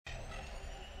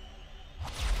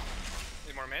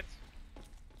mid.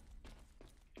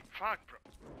 Fuck, bro.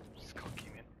 Skulk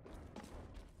came in.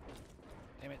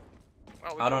 Damn it.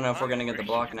 Well, I don't know if we're gonna get the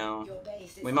block now.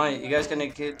 We might. You guys gonna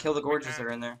kill the gorges that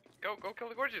are in there? Go kill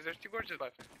the gorges. There's 2 gorges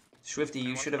left. Swifty,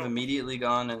 you should have immediately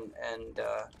gone and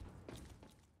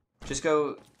just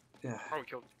go. Yeah. Oh, we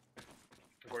killed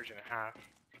the gorge in half.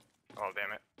 Oh,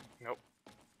 damn it. Nope.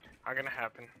 Not gonna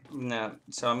happen. No.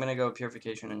 So I'm gonna go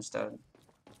purification instead.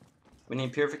 We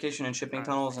need purification and shipping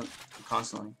tunnels and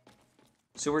constantly.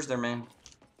 Sewer's their main.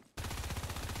 Yeah.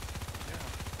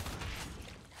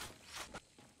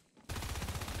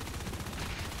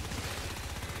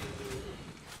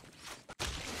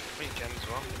 We need gen as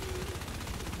well.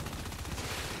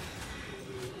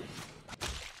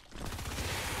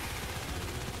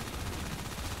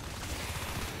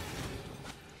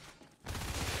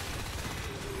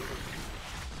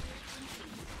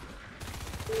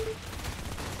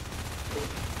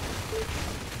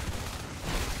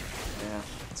 Yeah,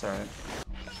 it's alright.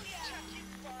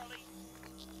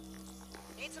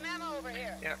 Need some ammo over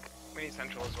here. Yeah, we need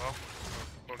central as well.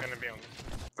 We're gonna be on.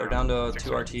 They're down to 2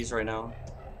 RTs right now.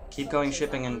 Keep going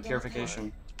shipping and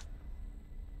purification.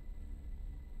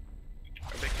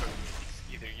 A big foot.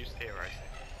 Either you stay or I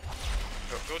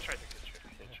stay. Go try to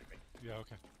get shipping. Yeah,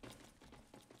 okay.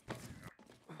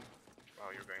 Wow,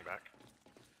 you're going back.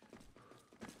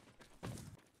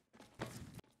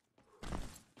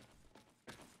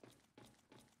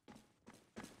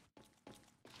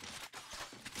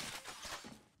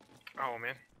 Oh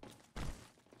man.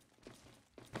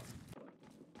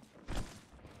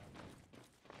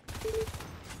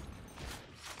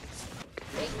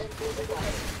 Maintenance is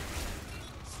required.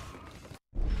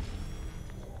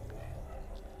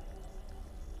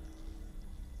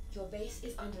 Your base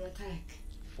is under attack.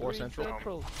 4 central.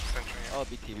 Central. Oh,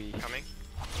 BTV. Coming.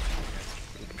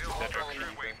 Build That structure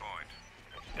waypoint.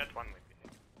 That one might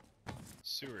be.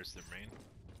 Sewer is their main.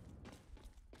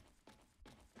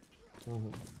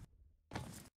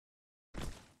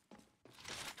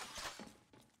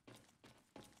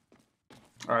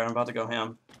 Alright, I'm about to go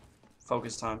ham.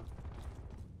 Focus time.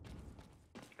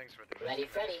 Thanks for the. Ready,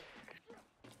 Freddy.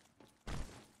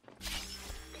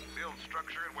 Build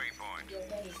structure and waypoint. Your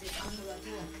base is under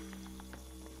attack.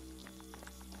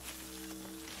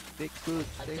 Big food,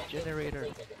 big generator.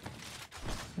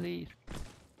 Please.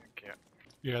 Yeah,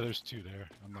 Yeah, there's 2 there.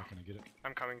 I'm not gonna get it.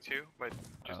 I'm coming too, but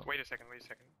just Oh. wait a second.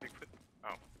 Bigfoot.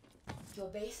 Oh. Your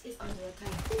base is under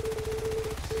attack.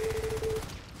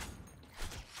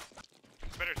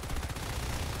 Better.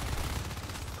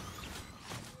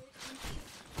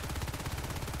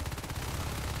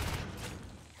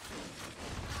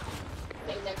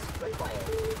 Maintenance required.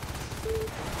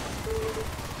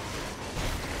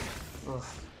 Ugh.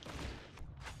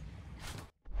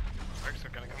 Lerks are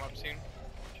gonna come up soon.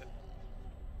 Shit.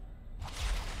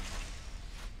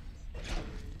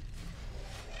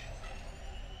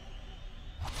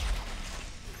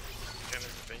 Gen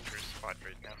is a dangerous spot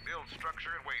right now. Build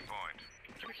structure and waypoint.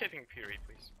 Keep hitting Fury,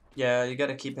 please. Yeah, you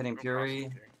gotta keep hitting Go Fury.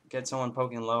 cross Fury. Get someone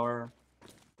poking lower.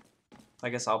 I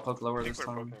guess I'll poke lower I think this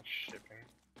we're time. poking shipping.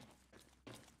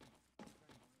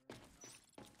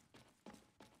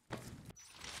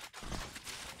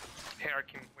 Hey,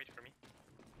 Arkin, wait for me.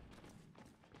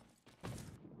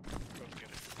 Go get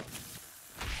it.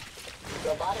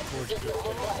 Robotic systems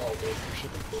required.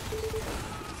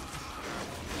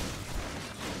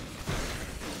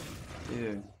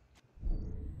 Dude.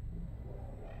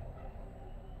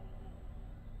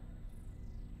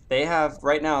 They have,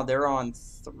 right now, they're on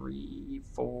 3,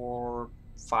 4,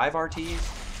 5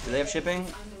 RTs. Do they have shipping?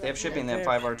 They have shipping, they have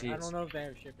 5 I RTs. don't know if they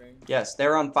have shipping. Yes,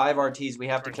 they're on 5 RTs. We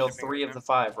have to We're kill shipping 3 right of now. the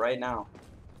 5 right now.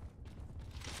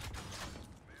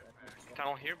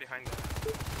 Tunnel here behind them.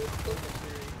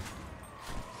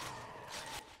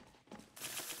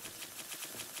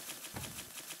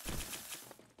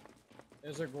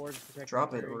 There's a gorge protecting.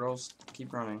 Drop it, Fury. or else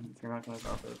keep running if you're not gonna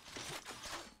drop it.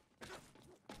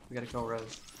 We gotta kill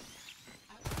Res.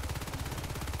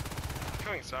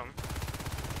 Killing some.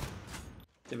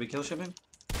 Did we kill shipping?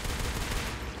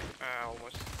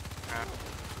 Almost.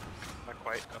 Not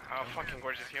quite. Oh, fucking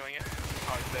Gorge is healing it.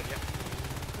 Oh, it's dead, yeah.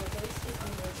 Your base is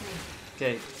under attack.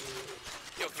 Okay,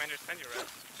 Yo, Commander, spend your res.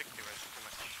 60 res, too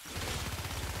much.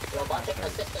 Robotic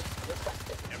assistance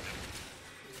requested. Yep.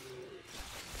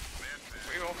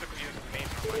 We also could use the main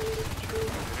for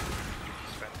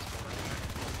spend more than that.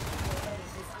 Your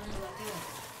base is under attack.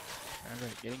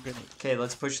 Alright, getting grenade. okay,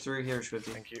 let's push through here,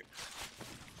 Swifty. Thank you.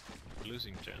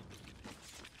 Losing gen.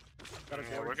 Got a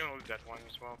Yeah, we're gorge. gonna lose that one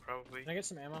as well, probably. Can I get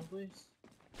some ammo, please?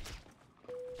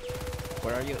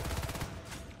 Where are you?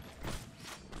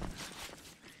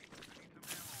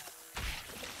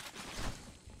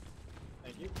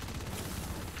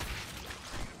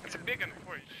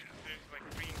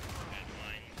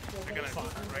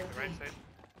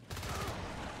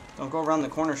 Don't go around the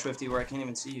corner, Swifty, where I can't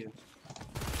even see you.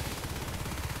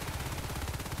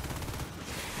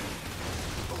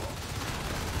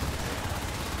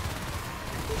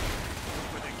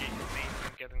 Put a gate in main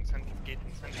and get in gate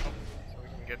in central, so we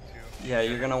can get to. Yeah,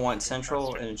 you're gonna want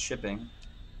central and shipping.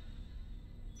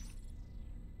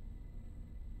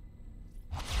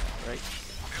 Right. Build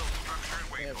structure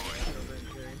and They have waypoint. over in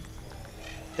Fury.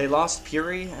 They lost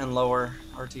Puri and lower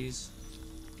RTs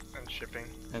And shipping.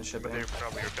 and But shipping. they're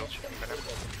probably rebuild shipping by now.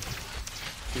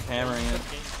 Keep hammering it.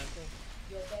 Game central.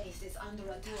 Your base is under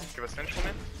attack. Give us central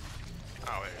mid.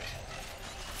 Oh, it is.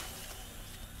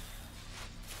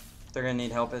 They're gonna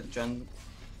need help at Gen.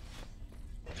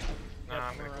 No,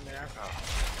 I'm We're gonna on there. Oh,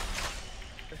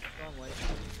 Wrong way.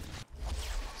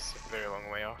 it's a very long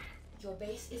way off. Your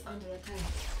base is under attack.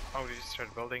 Oh, did you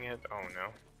start building it? Oh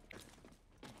no.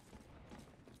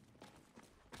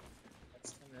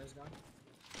 That's 10 res gone.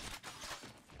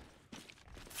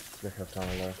 They have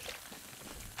tunnel left.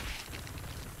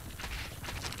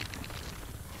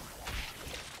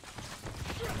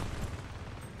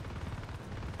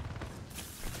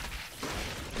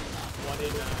 One in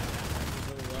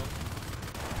really well.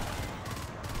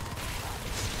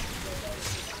 Your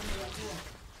base is under attack.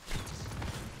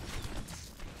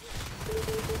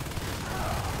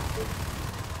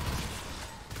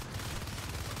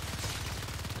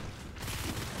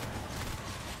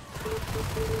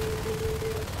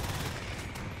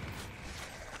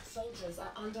 Soldiers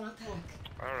are under attack.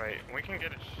 Alright, we can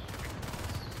get it.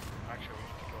 Actually, we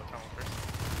need to kill a tunnel first.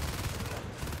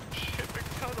 Shipping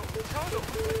tunnel! Tunnel!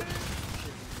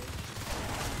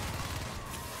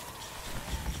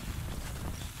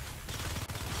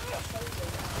 Soldiers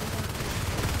are under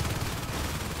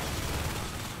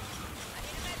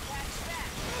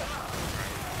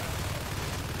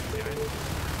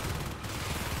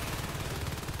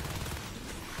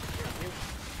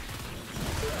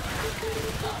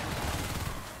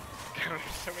There's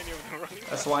so many of them running.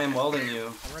 That's why I'm welding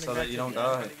you, running so back that you to don't the-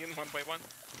 die. Running in one by one.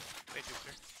 Thank you,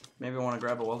 sir. Maybe want to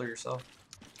grab a welder yourself.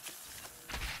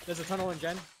 There's a tunnel in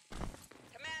Gen.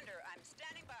 Commander, I'm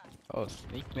standing by. Oh,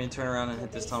 sneak. Maybe turn around and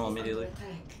hit this tunnel immediately. I'm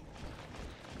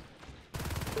gonna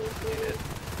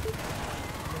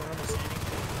run the sanding.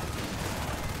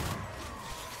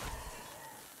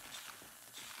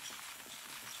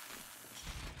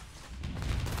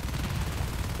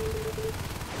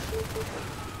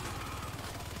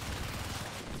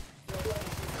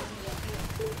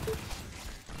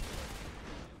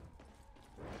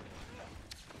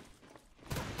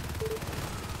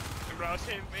 The Rouse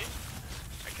hit me.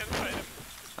 I can't fight him.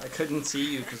 I couldn't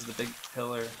see you because of the big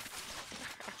pillar.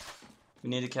 We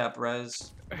need to cap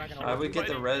res. I'm not gonna I work. would get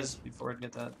the res before I'd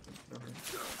get that.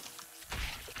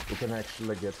 We can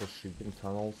actually get the shipping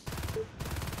tunnels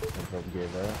and help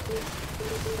get there.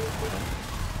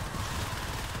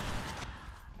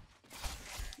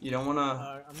 You don't want to.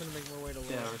 I'm gonna make my way to lower.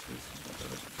 Yeah.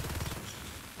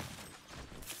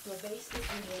 Your base is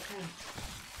under attack.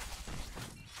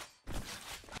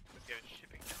 Let's get it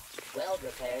shipping now. Weld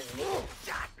repairs needed.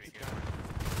 Pretty good.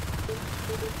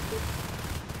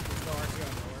 There's no RT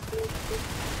on lower.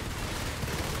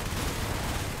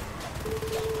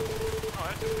 Oh,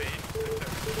 that's a bait.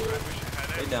 I wish I had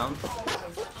Stay it. down. Soldiers are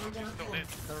under Still attack. did.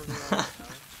 Cover me on the tower.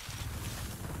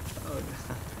 Oh, God.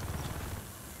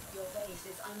 Your base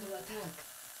is under attack.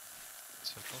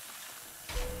 Central.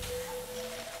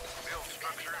 Build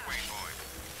structure and waypoint.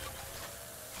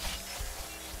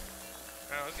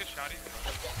 Let's get shotties.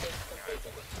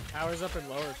 Towers up and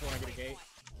lower if you want to get a gate.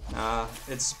 Nah,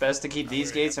 it's best to keep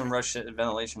these gates and rush it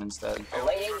ventilation instead.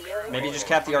 Awaiting your Maybe just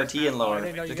cap the RT in Oh, I lower.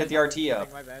 didn't know you Just guys get the had RT shipping,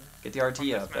 up. My bad. Get the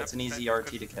RT up. That's an easy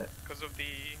RT to get. Because of the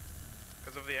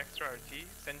extra RT,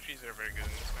 sentries are very good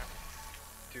in this map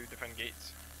to defend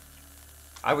gates.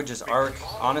 I would just arc.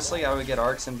 Honestly, I would get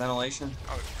arcs and ventilation.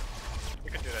 Oh,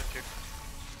 you can do that too.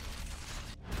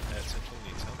 Central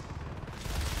needs help.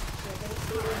 Your base is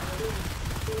under attack.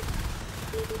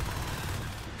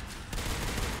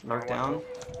 Mark down.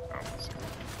 Oh, sorry.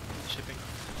 Shipping.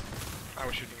 I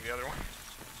was shooting the other one.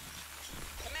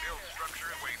 Build structure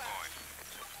and waypoint.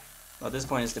 Well, at this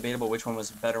point, it's debatable which one was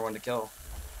the better one to kill.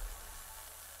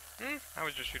 I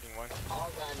was just shooting one. all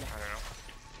done. I don't know.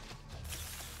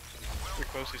 The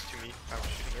closest to me, I was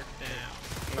shooting her.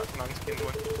 Down. Not non-skinned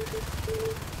one.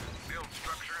 Build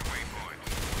structure and waypoint.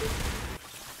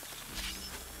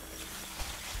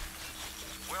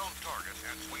 Weld target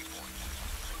at waypoint.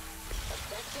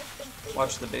 Objective complete.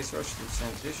 Watch the base rush through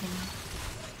sanitation.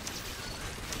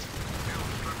 Build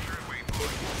structure and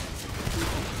waypoint.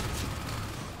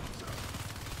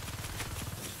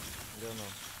 Don't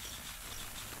know.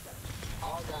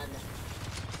 All done.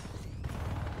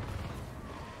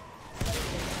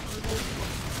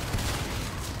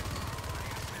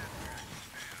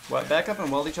 What? Back up and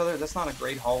weld each other? That's not a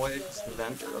great hallway. Just the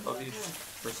vent above you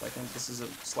for a second. This is a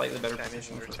slightly better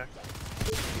position. For...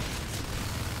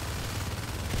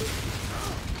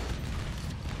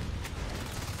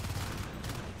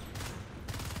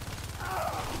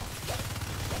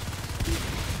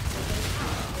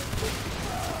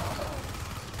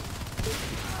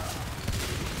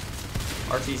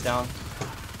 RT's down.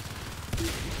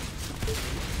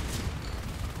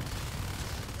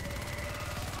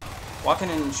 Walk in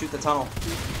and shoot the tunnel.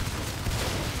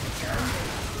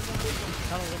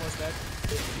 Tunnel's almost dead.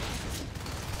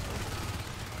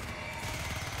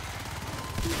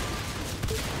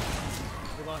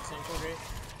 Move on, central gate.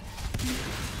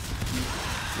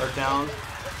 Lerk down.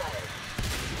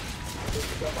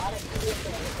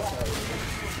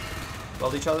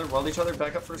 Weld each other,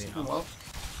 back up for a second, weld.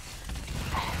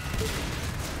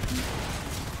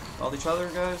 Weld each other,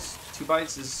 guys. 2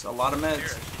 bites is a lot of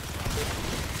meds.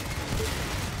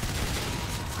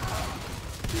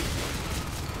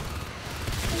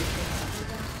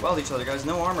 Weld each other, guys.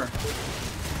 No armor.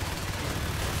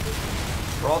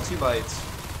 We're all 2 bites.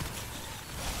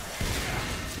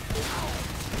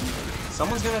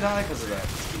 Someone's gonna die because of that.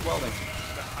 Let's keep welding.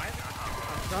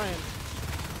 I'm trying.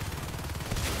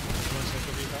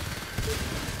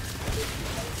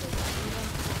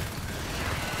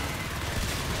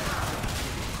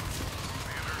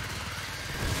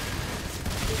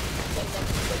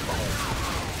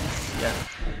 Yeah,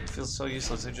 it feels so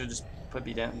useless. It should just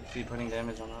be putting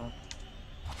damage on that.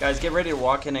 Guys, get ready to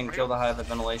walk in and kill the hive at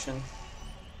ventilation.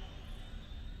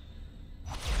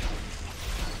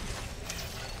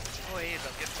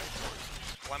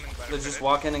 Let's just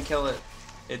walk in and kill it.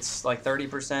 It's like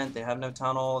 30%. They have no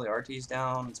tunnel. The RT's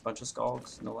down. It's a bunch of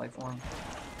skulks. No life form.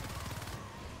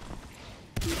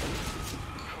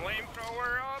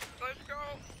 Flamethrower up. Let's go.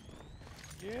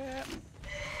 Yeah.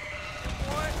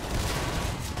 What?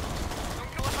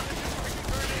 Don't kill it. Freaking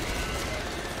burn it.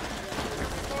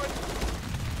 What?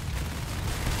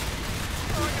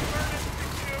 Oh, I can burn it.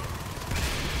 Thank you.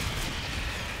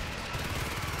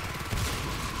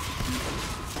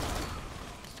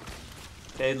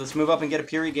 Okay, let's move up and get a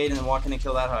Puri gate and then walk in and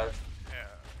kill that hive. Yeah.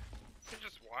 You can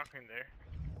just walk in there.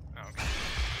 Oh, okay.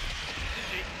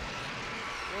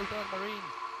 Well done, Marine.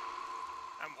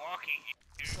 I'm walking.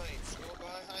 Sites, go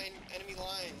behind enemy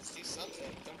lines, do something.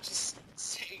 Don't just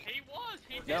say. He was.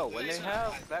 He did. No, when they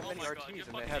have that Oh many my God, RTs you're and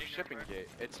they fucking have ignorant. shipping gate,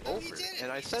 it's No, over. he didn't.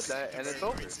 And I He said just- that, and it's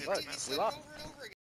over. Look, He we said lost. over and over again.